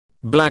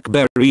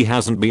BlackBerry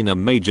hasn't been a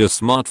major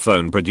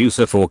smartphone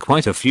producer for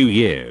quite a few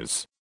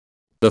years.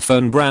 The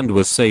phone brand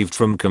was saved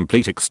from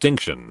complete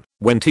extinction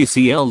when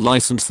TCL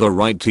licensed the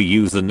right to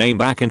use the name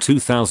back in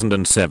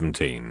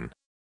 2017.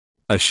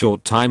 A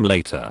short time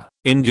later,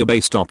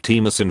 India-based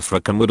Optimus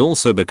Infracom would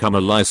also become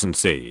a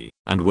licensee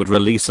and would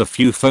release a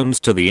few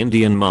phones to the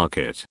Indian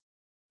market.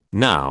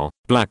 Now,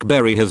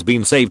 BlackBerry has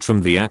been saved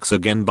from the axe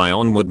again by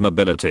Onward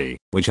Mobility,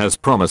 which has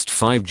promised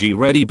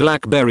 5G-ready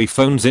BlackBerry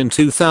phones in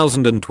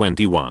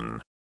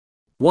 2021.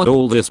 What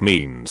all this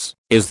means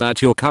is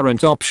that your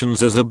current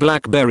options as a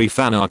BlackBerry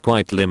fan are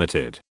quite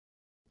limited.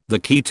 The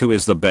Key 2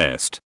 is the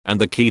best, and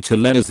the Key 2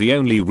 Len is the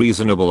only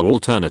reasonable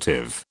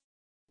alternative.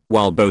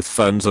 While both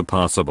phones are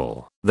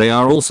passable, they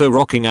are also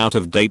rocking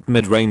out-of-date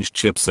mid-range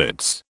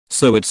chipsets,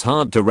 so it's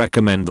hard to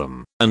recommend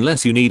them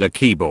unless you need a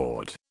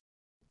keyboard.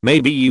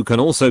 Maybe you can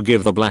also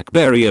give the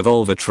BlackBerry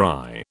Evolve a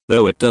try,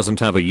 though it doesn't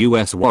have a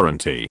US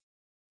warranty.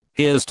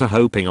 Here's to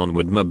hoping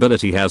Onward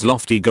Mobility has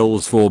lofty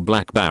goals for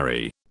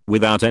BlackBerry.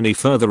 Without any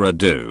further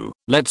ado,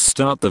 let's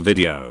start the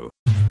video.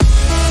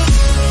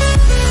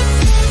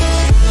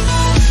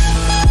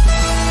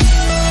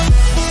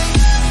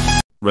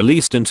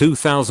 Released in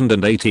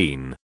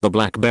 2018, the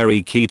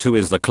BlackBerry Key 2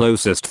 is the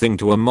closest thing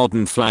to a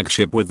modern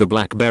flagship with the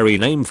BlackBerry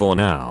name for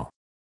now.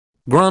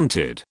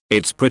 Granted,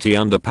 it's pretty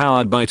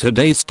underpowered by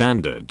today's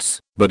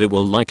standards, but it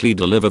will likely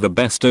deliver the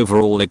best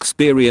overall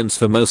experience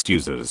for most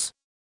users.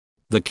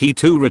 The Key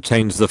 2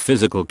 retains the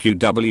physical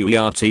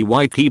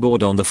QWERTY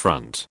keyboard on the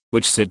front,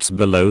 which sits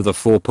below the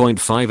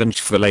 4.5-inch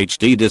Full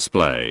HD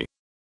display.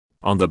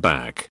 On the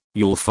back,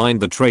 you'll find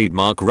the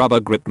trademark rubber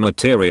grip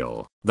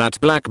material that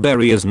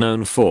BlackBerry is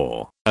known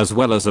for, as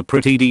well as a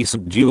pretty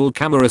decent dual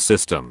camera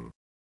system.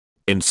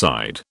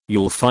 Inside,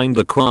 you'll find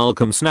the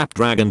Qualcomm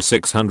Snapdragon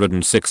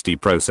 660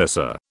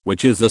 processor,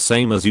 which is the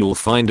same as you'll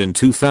find in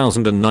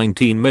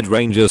 2019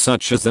 mid-rangers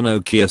such as the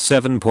Nokia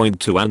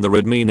 7.2 and the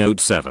Redmi Note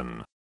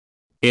 7.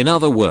 In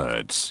other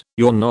words,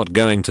 you're not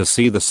going to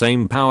see the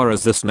same power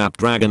as the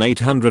Snapdragon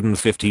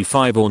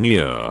 855 or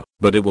newer,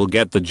 but it will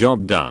get the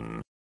job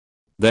done.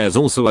 There's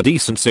also a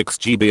decent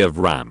 6GB of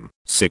RAM,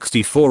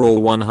 64 or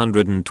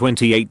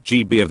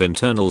 128GB of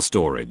internal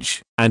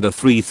storage, and a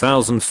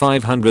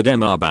 3500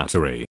 mAh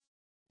battery.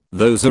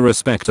 Those are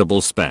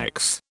respectable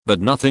specs, but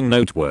nothing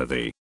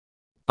noteworthy.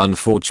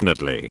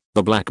 Unfortunately,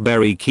 the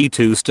BlackBerry Key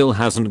 2 still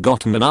hasn't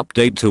gotten an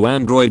update to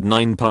Android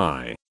 9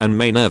 Pie, and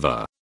may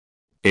never.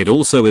 It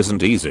also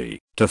isn't easy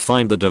to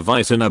find the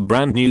device in a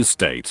brand new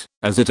state,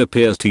 as it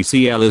appears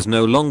TCL is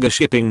no longer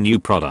shipping new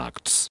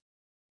products.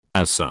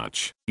 As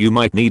such, you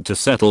might need to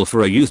settle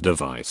for a used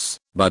device,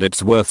 but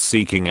it's worth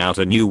seeking out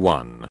a new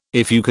one,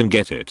 if you can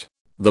get it.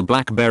 The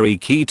BlackBerry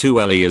Key 2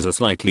 LE is a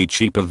slightly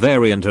cheaper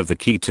variant of the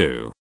Key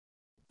 2.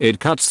 It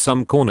cuts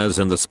some corners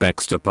in the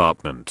specs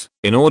department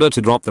in order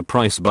to drop the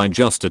price by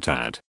just a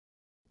tad.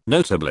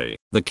 Notably,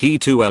 the Key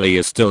 2 LE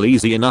is still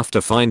easy enough to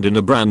find in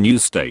a brand new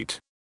state.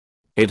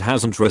 It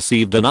hasn't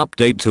received an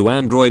update to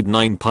Android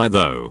 9 Pie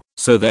though,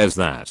 so there's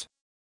that.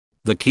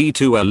 The Key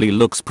 2 LE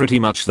looks pretty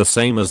much the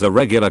same as the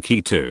regular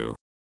Key 2.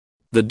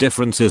 The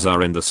differences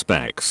are in the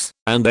specs,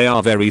 and they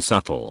are very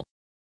subtle.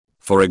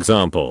 For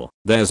example,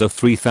 there's a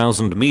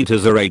 3000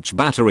 mAh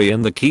battery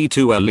in the Key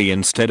 2 LE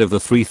instead of the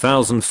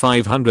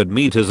 3500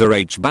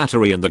 mAh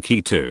battery in the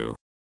Key 2.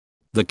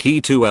 The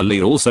Key 2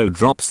 LE also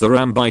drops the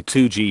RAM by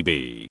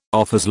 2GB,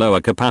 offers lower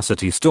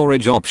capacity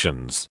storage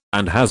options,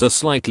 and has a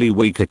slightly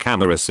weaker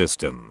camera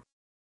system.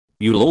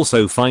 You'll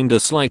also find a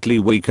slightly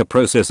weaker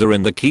processor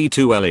in the Key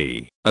 2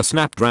 LE, a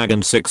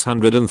Snapdragon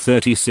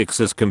 636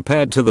 as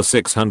compared to the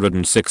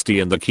 660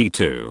 in the Key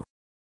 2.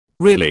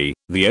 Really,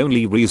 the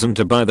only reason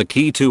to buy the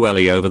Key 2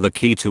 LE over the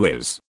Key 2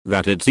 is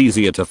that it's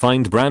easier to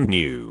find brand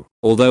new,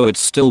 although it's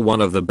still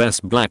one of the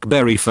best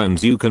BlackBerry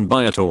phones you can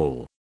buy at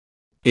all.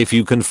 If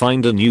you can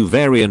find a new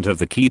variant of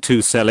the Key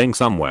 2 selling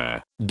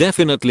somewhere,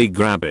 definitely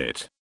grab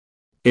it.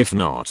 If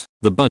not,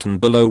 the button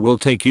below will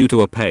take you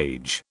to a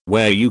page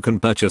where you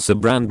can purchase a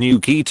brand new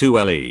Key 2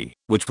 LE,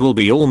 which will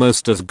be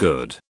almost as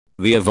good.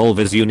 The Evolve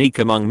is unique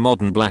among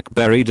modern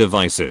BlackBerry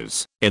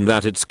devices in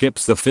that it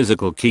skips the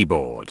physical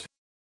keyboard.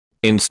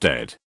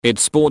 Instead, it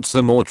sports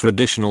a more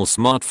traditional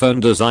smartphone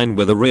design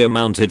with a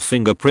rear-mounted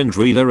fingerprint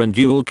reader and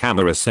dual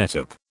camera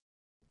setup.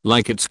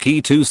 Like its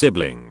Key 2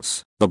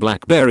 siblings, the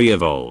BlackBerry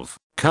Evolve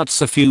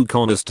cuts a few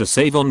corners to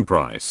save on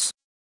price.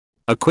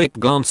 A quick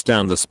glance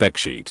down the spec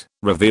sheet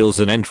reveals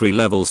an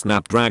entry-level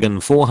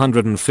Snapdragon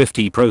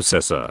 450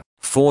 processor,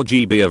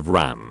 4GB of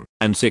RAM,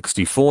 and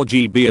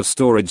 64GB of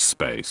storage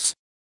space.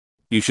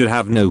 You should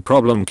have no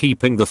problem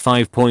keeping the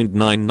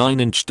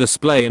 5.99-inch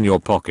display in your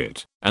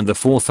pocket, and the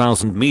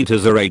 4000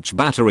 mAh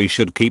battery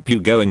should keep you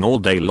going all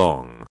day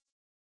long.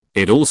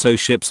 It also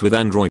ships with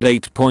Android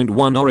 8.1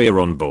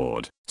 Oreo on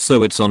board,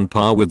 so it's on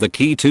par with the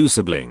Key 2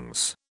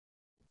 siblings.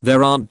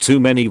 There aren't too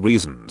many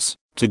reasons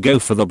to go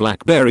for the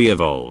BlackBerry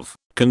Evolve,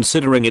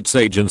 considering its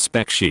age and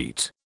spec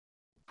sheet.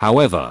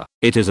 However,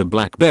 it is a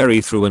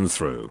BlackBerry through and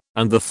through,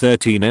 and the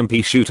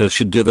 13MP shooter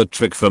should do the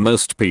trick for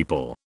most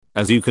people.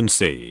 As you can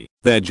see,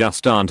 there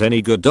just aren't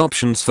any good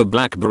options for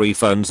Blackberry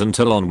phones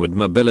until Onward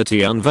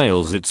Mobility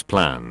unveils its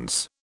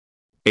plans.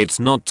 It's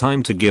not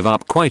time to give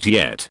up quite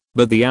yet,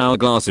 but the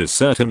hourglass is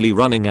certainly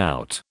running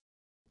out.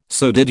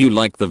 So did you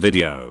like the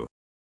video?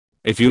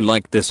 If you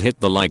liked this, hit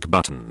the like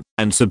button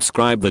and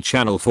subscribe the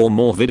channel for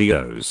more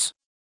videos.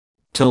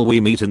 Till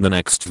we meet in the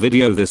next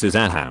video, this is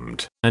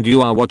Ahamd and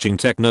you are watching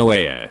Techno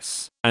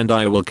AS, and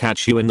I will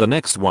catch you in the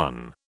next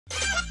one.